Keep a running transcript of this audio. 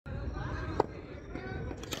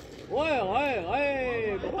ओए ओए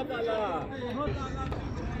ओए बहुत आला।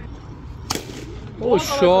 ओ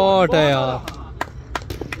शॉट है यार।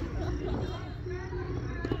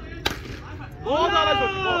 बहुत आला शॉट।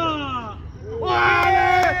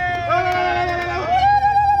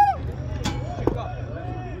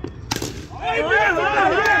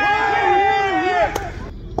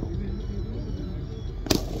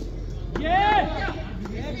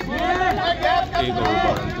 एक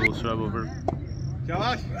ओवर दूसरा ओवर।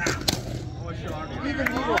 शाबाश।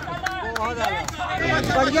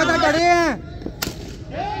 बढ़िया था, डरे हैं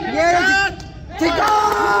ये चिका।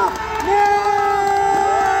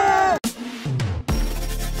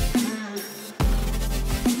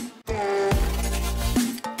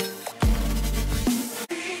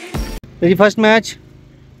 जी फर्स्ट मैच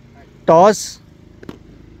टॉस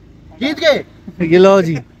जीत गए। ये लो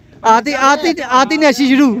जी। आती आती आती नहीं ऐसी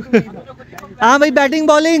शुरू। हाँ भाई बैटिंग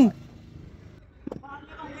बॉलिंग।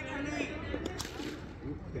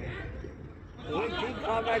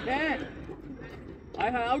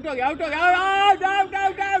 आउट हो गया आउट हो गया आउट आउट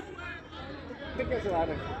आउट आउट। कैसे आ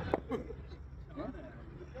रहा है?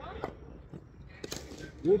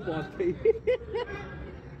 वो बहुत सही।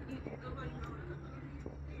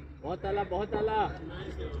 बहुत आला बहुत आला।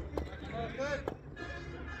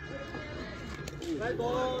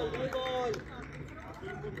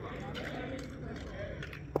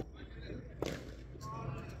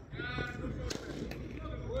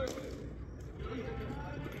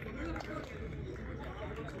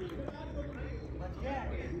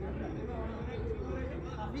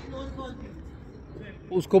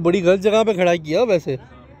 उसको बड़ी गलत जगह पे खड़ा किया वैसे।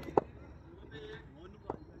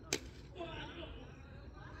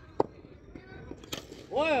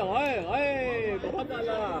 ओए ओए ओए बहुत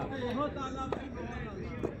आला।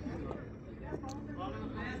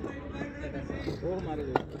 वो हमारे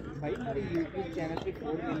भाई हमारे YouTube चैनल पे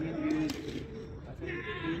 4 million views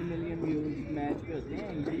 3 million views match पे होते हैं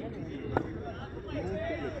इंडिया में।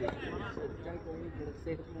 चल कोई नहीं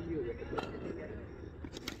सेहतमंद हो गया।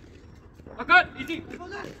 अकर इजी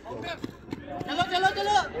चलो चलो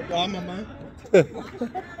चलो क्या मामा।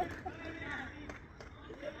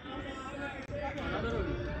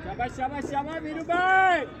 शाबाश शाबाश शाबाश वीरू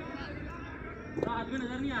भाई। हाथ में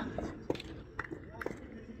नजर नहीं आ।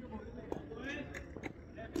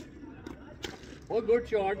 ओ गुड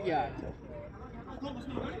शॉट यार।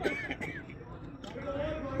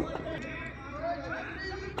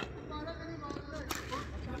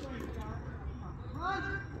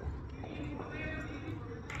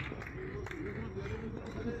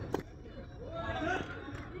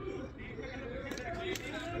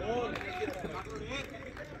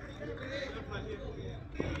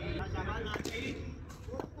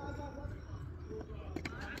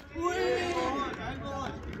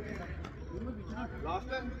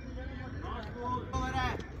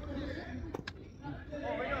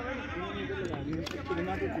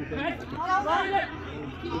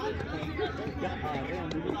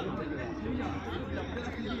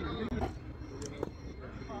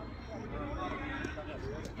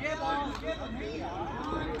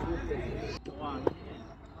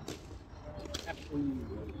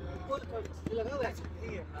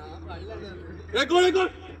 एक गोल एक गोल।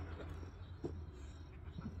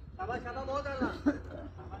 शाबाश शाबाश बहुत आला।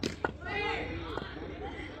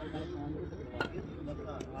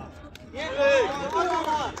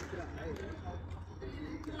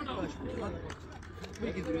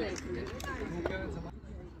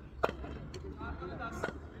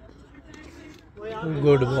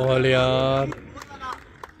 गुड बॉल यार।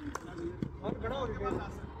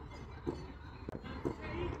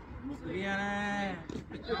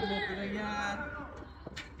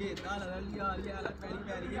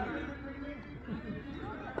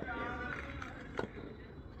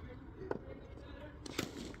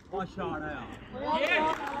 शॉट है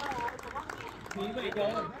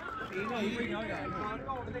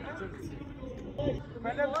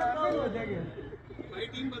भाई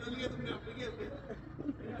टीम बदल गई तुमने अपनी खेल पे।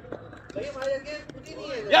 भाई हमारे आगे कुछ ही नहीं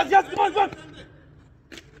है। यस यस कम ऑन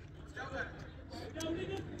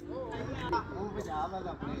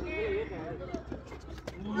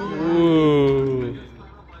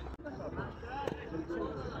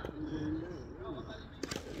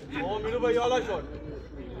ओ मीनू भाई वाला शॉट।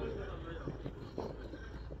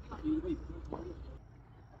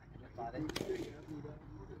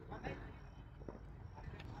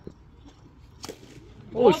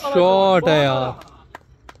 ओ शॉट है यार।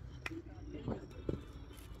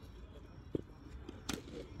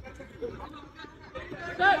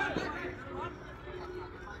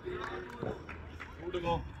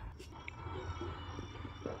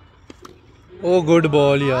 ओ गुड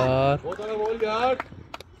बॉल यार। बहुत सारा बॉल यार।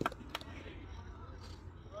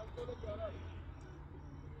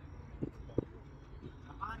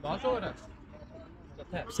 लास्ट ओवर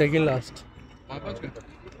है, सेकंड लास्ट।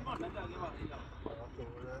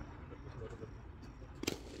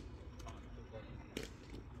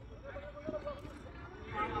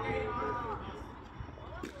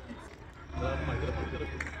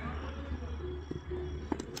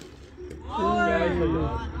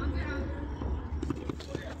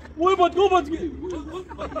 वो बच गई।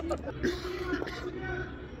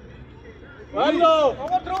 Hello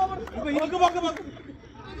over.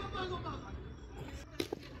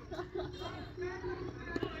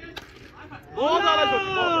 बहुत सारा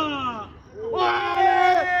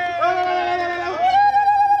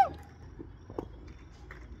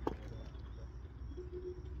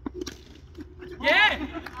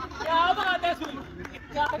क्या बात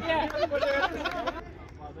है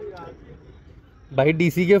भाई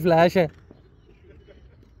डीसी के फ्लैश है।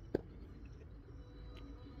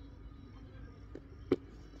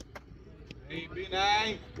 नहीं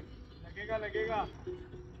लगेगा।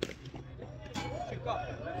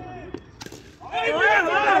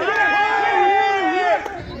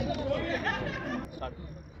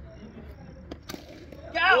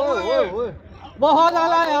 बहुत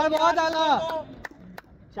आला यार, बहुत आला।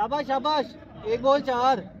 शाबाश शाबाश, एक बॉल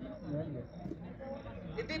 4।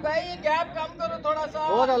 नितिन भाई ये गैप कम करो थोड़ा सा।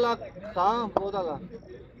 बहुत आला काम, बहुत आला।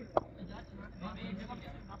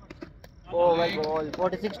 Oh my God,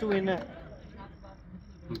 46 to win है।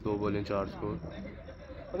 2 बॉलें 4 स्कोर।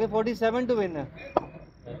 ओके 47 टू विन है।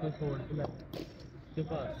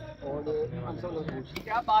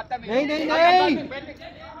 क्या बात है। नहीं नहीं नहीं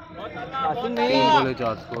कासिम नहीं। 3 बॉलें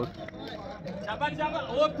 4 स्कोर। शाबाश शाबाश।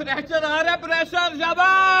 ओ प्रेशर आ रहा है, प्रेशर।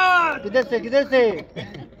 शाबाश। किधर से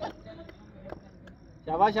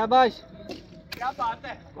शाबाश शाबाश। क्या बात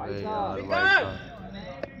है अरे यार भाई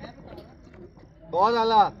बहुत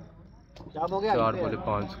आला। क्या हो गया? 4 बॉलें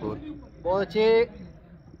 5 स्कोर। बहुत अच्छे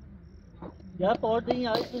यार। पॉट नहीं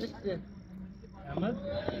आए इसमें।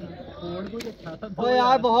 ओ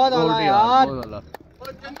यार बहुत आला यार। बहुत आला।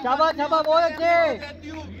 शाबाश शाबाश, बहुत अच्छे।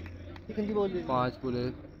 कितनी बोल रही? 5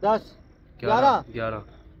 बॉलें 10 11।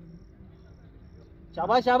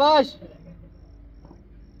 शाबाश शाबाश।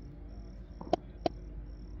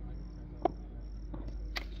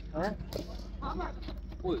 हैं?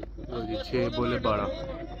 6 बॉलें 12।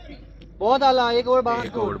 बहुत आला। 1 ओवर 12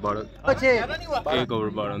 1 ओवर 12। अच्छे। 1 ओवर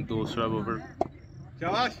 12 दूसरा ओवर।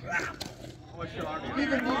 शाबाश।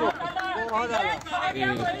 बहुत आला। 1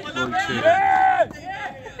 बॉल 6।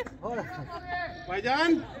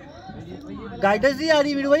 भाईजान गाइडेंस नहीं आ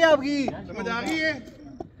रही वीडियो भाई आपकी। समझ आ गई है।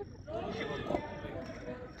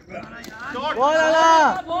 बहुत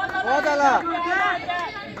आला, बहुत आला।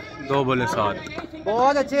 2 बॉलें 7।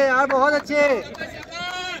 बहुत अच्छे यार, बहुत अच्छे।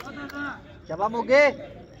 जवाब हो गए।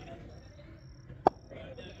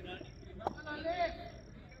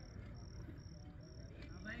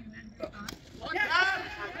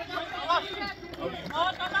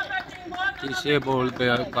 तीसरे बॉल पे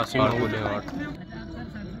कासिम बोले 8।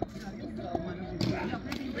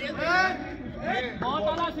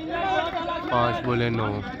 5 बॉलें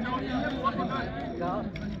 9।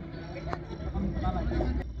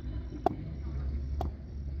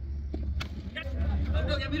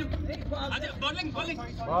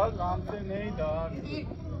 काम से नहीं था।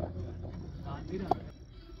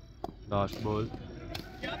 Last ball.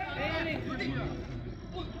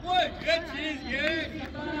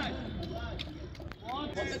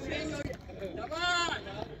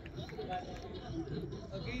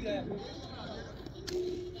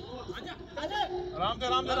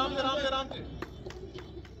 आराम से।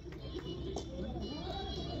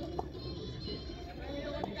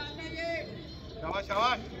 शाबाश।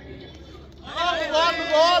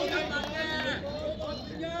 बॉल।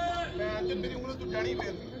 मेरी उंगली तो जड़ी पे।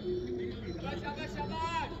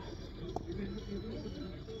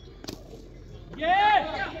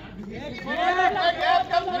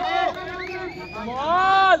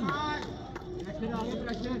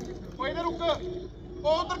 कोई ना रुक।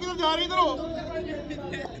 वो उधर किधर जा रही? इधर हो।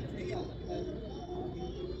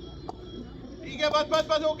 ठीक है, बस।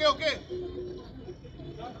 ओके।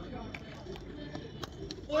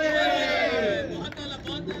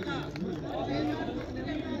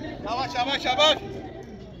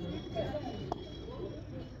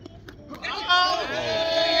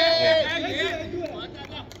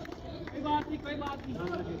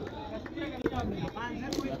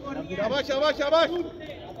 शाबाश। शाबाश।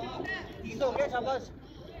 30 हो गया। शाबाश।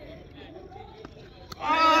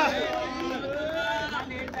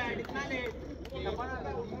 इतना लेट।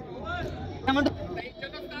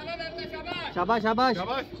 शाबाश शाबाश।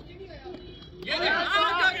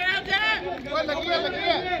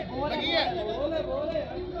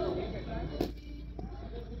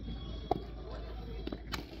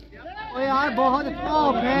 ओ यार बहुत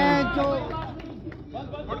जो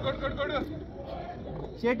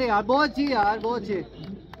शेट है यार, बहुत अच्छी यार, बहुत अच्छी।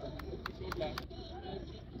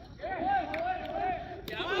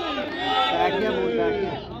 बैठ गया बोल, बैठ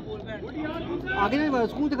गया। आगे नहीं बढ़,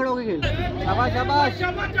 स्कूल से खड़े होके खेल। शाबाश शाबाश।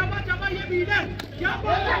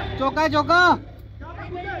 चौका है, चौका।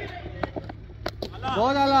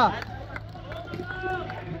 बहुत आला।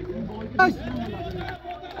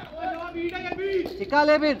 टिका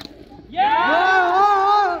ले फिर।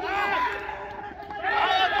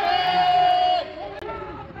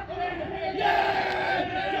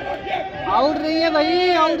 आउट रही है भाई,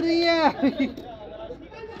 आउट रही है।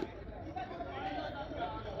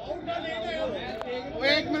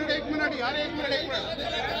 एक मिनट यार, एक मिनट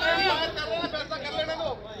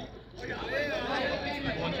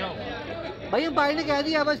भाई अंपायर ने कह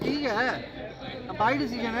दिया, बस ठीक है, अंपायर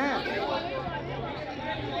डिसीजन है।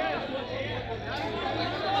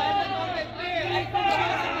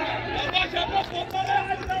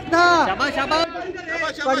 शाबाश शाबाश।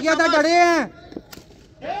 पड़ गया था, डरे हैं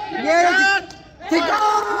ये।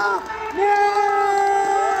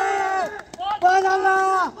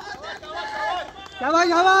 शाबाश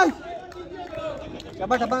शाबाश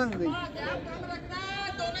शाबाश शाबाश।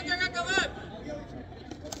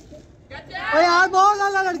 ओए यार बहुत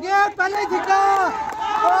ज्यादा लड़के, पहले ही छिक्का।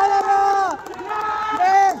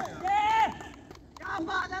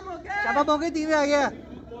 शाबाश हो गई, 3 आ गया।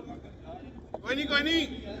 कोई नहीं।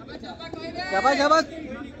 शाबाश शाबाश।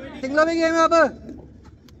 सिंगलों में गेम है अब।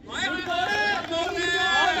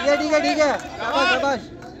 ठीक है ठीक है। शाबाश शाबाश।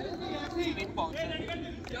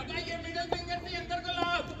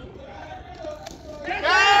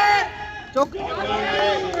 चौक।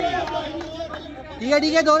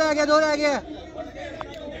 ठीक है 2 रह गया, 2 रह गया।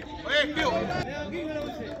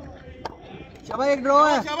 शाबाश, एक ड्रॉ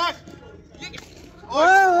है। शाबाश। ओए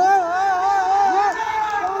ओए ओए ओए।